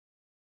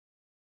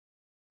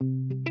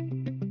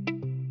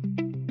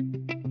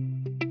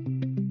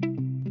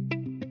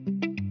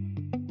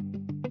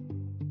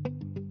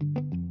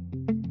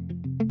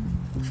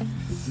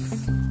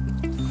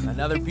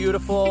Another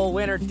beautiful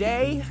winter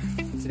day.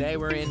 Today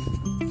we're in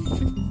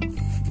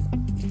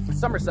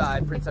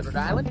Summerside, Prince Edward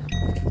Island.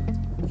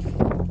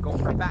 Going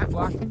for a back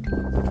walk.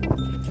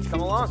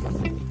 Come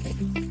along.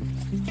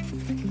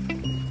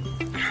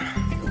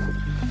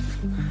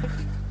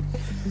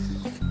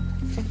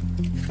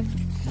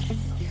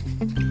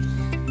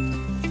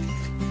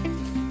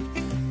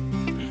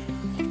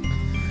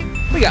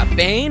 We got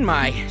Bane,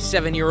 my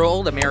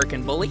 7-year-old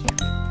American bully,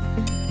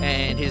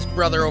 and his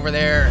brother over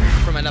there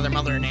from another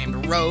mother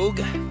named Rogue,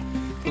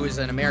 who is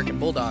an American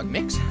Bulldog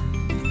mix.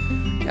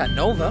 We got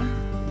Nova,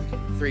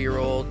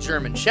 3-year-old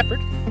German Shepherd.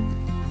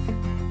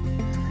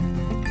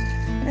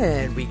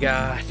 And we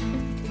got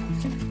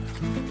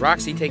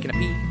Roxy taking a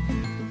pee.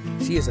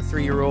 She is a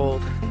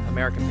 3-year-old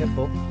American Pit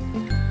Bull.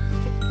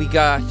 We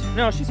got,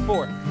 no, she's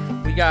 4.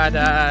 We got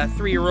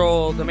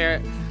 3-year-old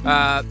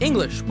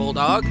English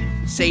Bulldog,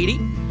 Sadie.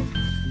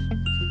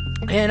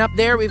 And up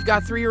there we've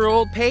got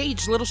 3-year-old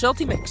Paige, little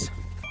Sheltie mix.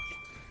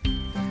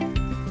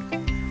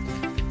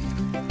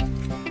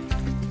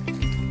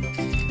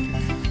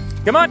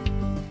 Come on!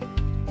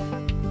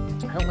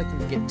 I don't like them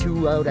to get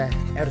too out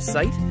of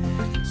sight,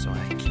 so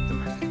I keep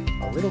them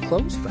a little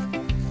close, but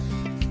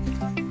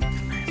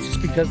it's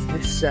just because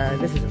this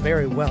is a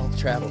very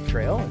well-traveled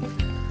trail,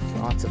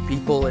 and lots of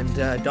people and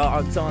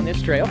dogs on this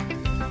trail.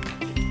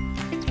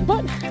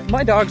 But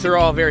my dogs are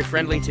all very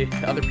friendly to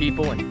other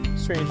people and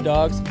strange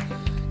dogs.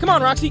 Come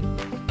on, Roxy.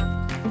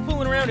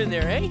 Fooling around in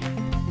there, eh?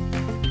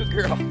 Good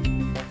girl.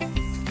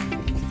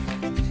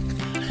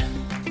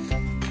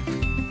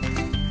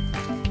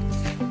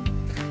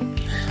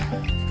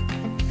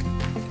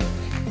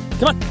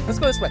 Come on, let's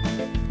go this way.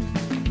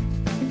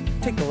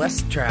 Take the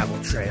less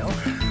traveled trail.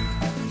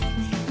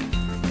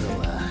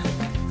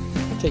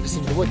 We'll take us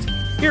into the woods.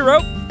 Here,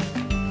 Rope.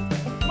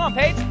 Come on,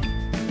 Paige.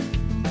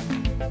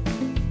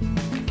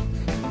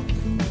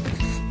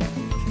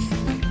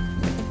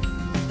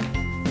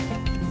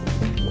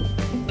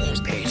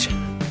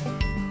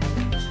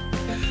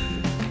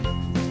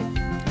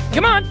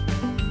 Come on!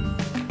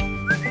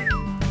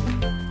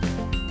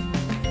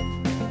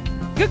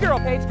 Good girl,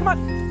 Paige, come on!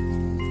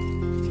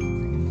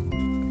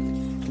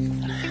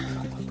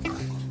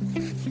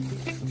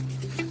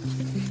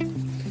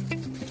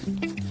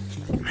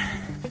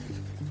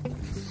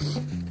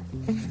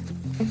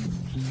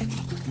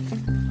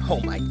 Oh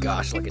my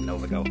gosh, look at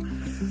Nova go.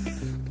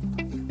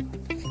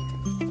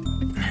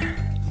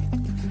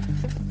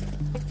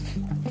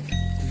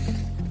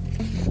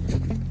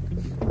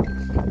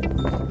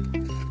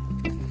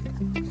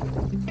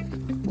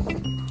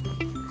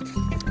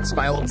 It's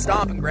my old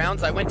stomping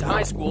grounds. I went to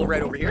high school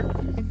right over here.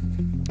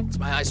 It's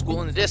my high school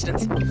in the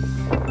distance.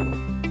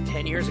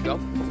 10 years ago.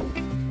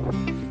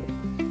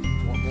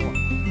 One more.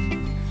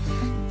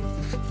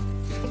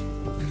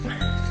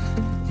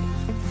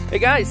 Hey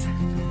guys.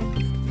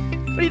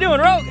 What are you doing,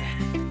 Rogue?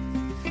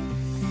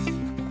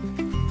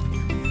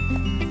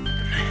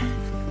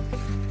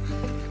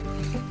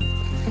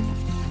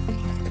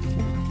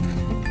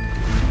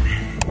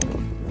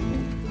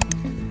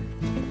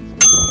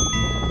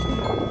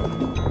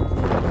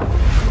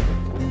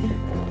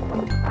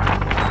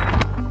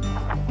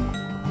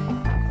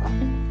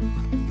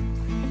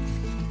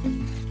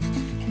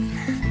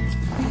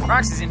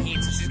 Roxy's in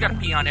heat, so she's got to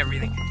pee on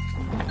everything.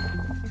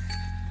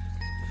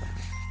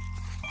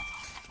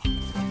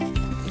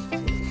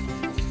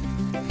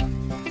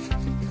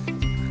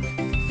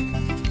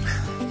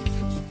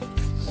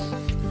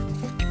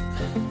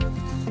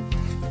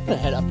 I'm gonna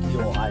head up to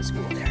the old high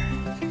school there.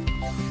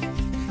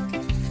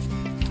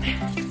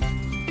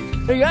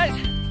 Hey guys,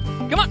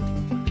 come on.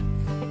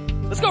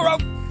 Let's go,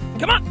 Rogue.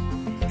 Come on.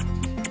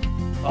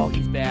 Oh,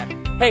 he's bad.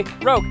 Hey,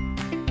 Rogue,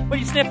 what are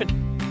you sniffing?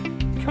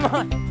 Come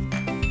on.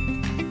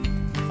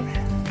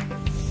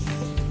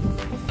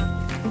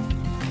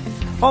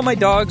 All my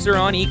dogs are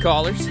on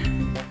e-collars,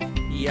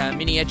 the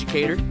mini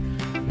educator.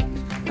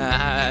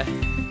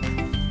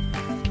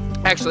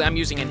 Actually, I'm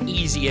using an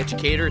easy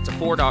educator. It's a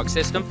 4-dog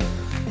system.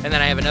 And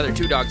then I have another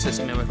 2-dog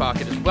system in my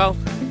pocket as well.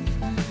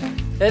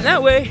 And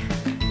that way,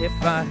 if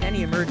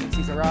any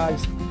emergencies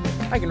arise,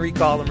 I can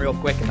recall them real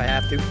quick if I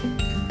have to.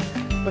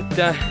 But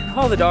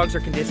all the dogs are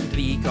conditioned to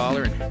the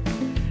e-collar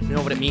and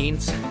know what it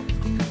means.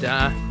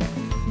 And,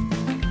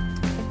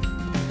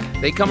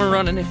 they come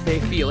a-running if they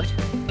feel it.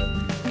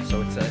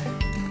 So it's a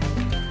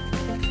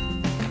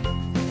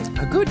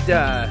good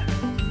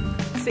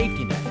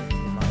safety net,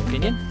 in my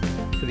opinion,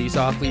 for these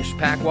off-leash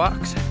pack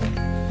walks.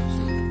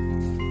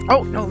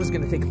 Oh, Nova's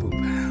gonna take a poop.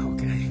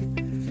 Okay.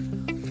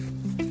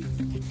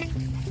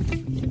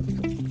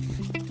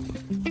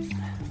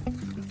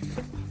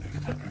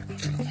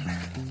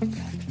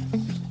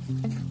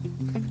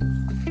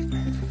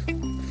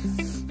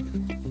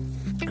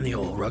 And the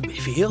old rugby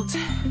fields.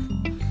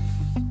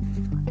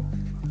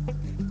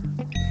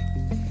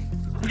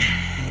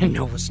 And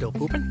Nova's still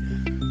pooping.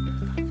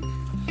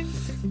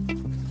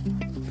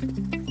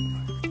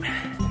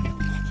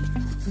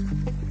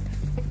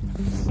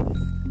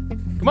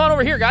 Come on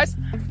over here, guys.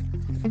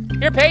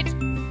 Here, Paige.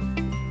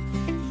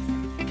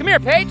 Come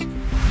here, Paige.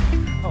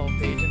 Oh,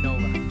 Paige and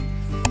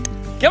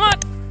Nova. Come on.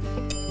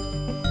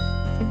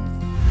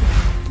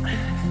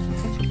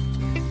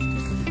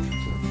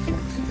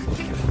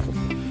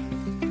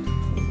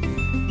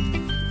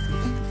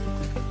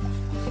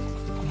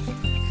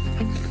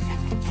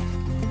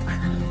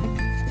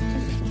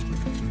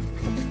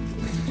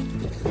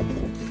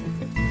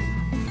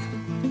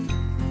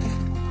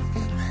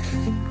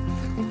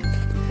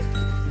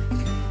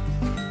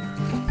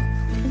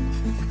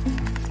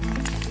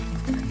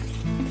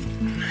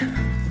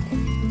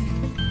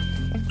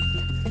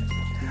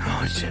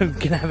 I'm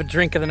gonna have a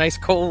drink of the nice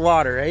cold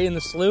water, eh, in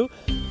the slough.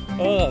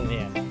 Oh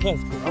man,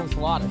 that's gross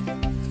water.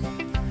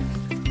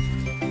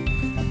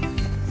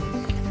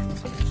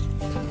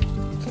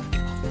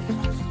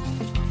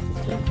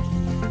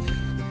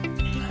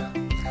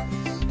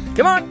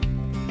 Come on,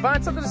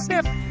 find something to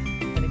sniff.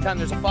 Anytime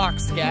there's a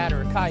fox scat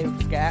or a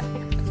coyote scat,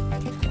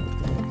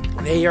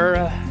 they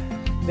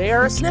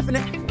are sniffing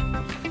it.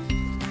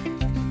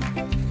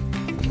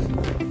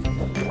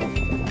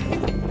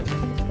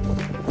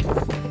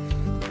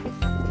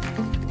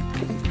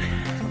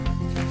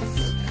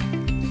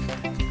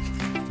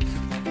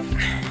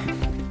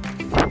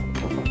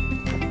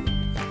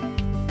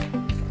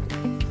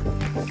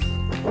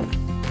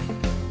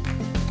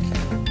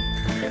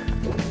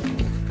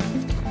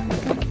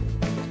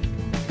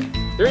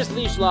 There is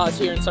leash laws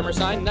here in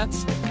Summerside, and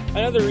that's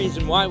another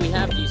reason why we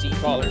have these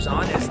e-collars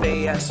on, is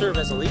they serve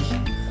as a leash,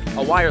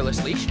 a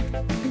wireless leash.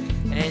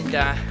 And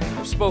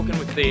I've spoken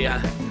with the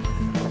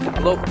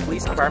local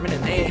police department,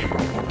 and they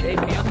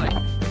feel like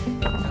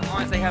as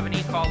long as they have an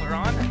e-collar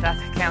on, that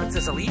counts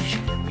as a leash.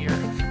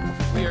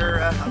 We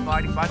are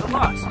abiding by the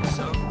laws.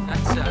 So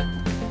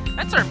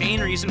that's our main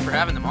reason for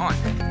having them on.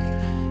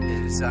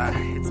 Is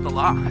it's the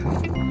law.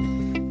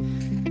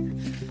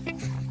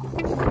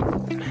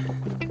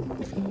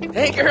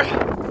 Hey, girl.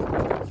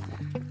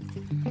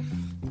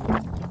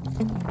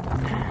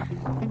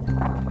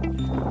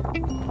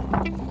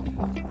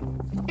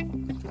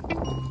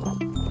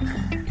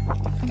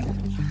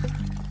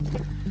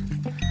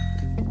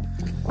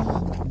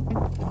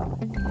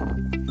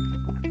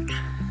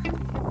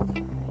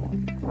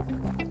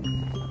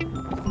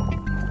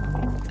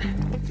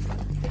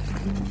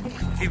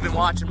 If you've been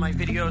watching my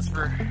videos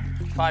for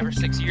 5 or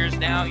 6 years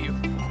now, you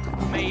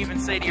may even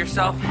say to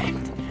yourself,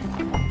 and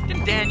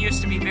Dan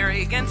used to be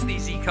very against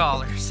these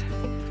e-collars.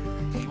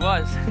 He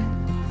was.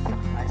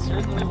 I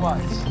certainly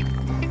was.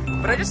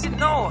 But I just didn't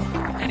know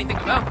anything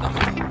about them.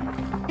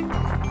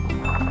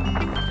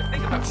 To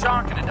think about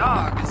shocking a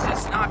dog is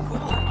just not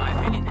cool, in my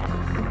opinion.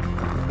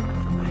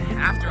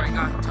 After I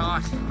got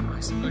taught by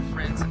some good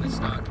friends in this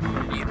dog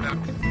community about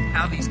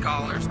how these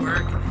collars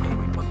work, and they made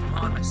me put them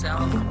on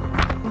myself,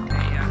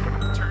 they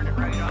turned it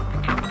right up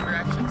and gave me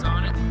directions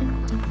on it.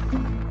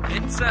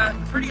 It's a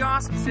pretty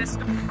awesome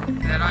system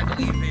that I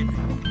believe in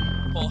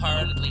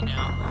wholeheartedly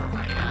now.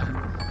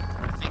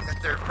 I think that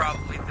they're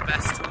probably the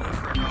best tool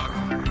for a dog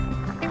owner.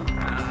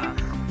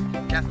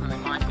 Definitely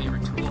my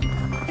favorite tool.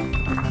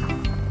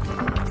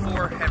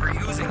 Before ever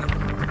using them,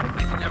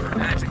 I could never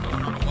imagine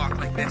going on a walk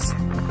like this.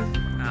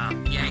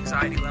 The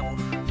anxiety level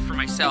for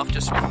myself,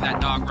 just with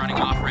that dog running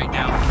off right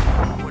now,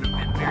 would have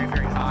been very,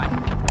 very high.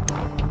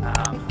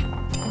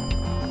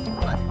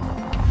 But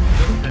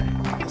with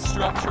the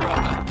structure of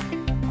a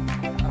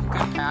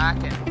good pack,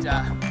 and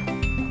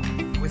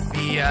with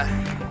the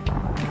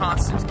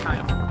constant kind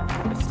of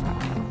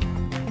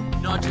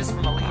nudges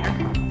from a leader,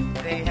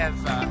 they have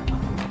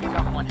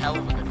become one hell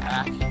of a good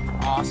pack.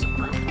 Awesome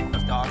group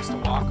of dogs to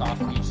walk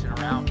off leash and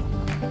around,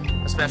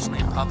 especially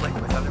in public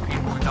with other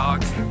people and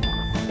dogs. And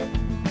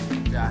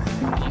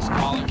these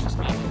collars just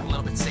make it a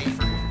little bit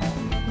safer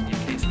in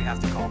case we have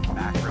to call them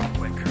back real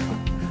quick or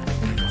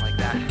anything like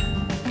that.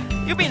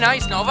 You be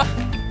nice, Nova.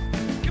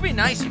 You be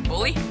nice, you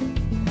bully.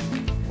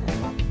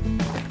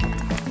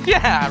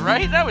 Yeah,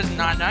 right? That was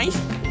not nice.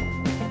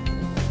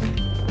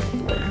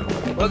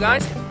 Well,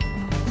 guys,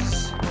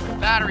 the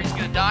battery's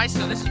gonna die,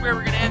 so this is where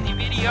we're gonna end the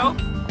video.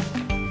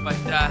 But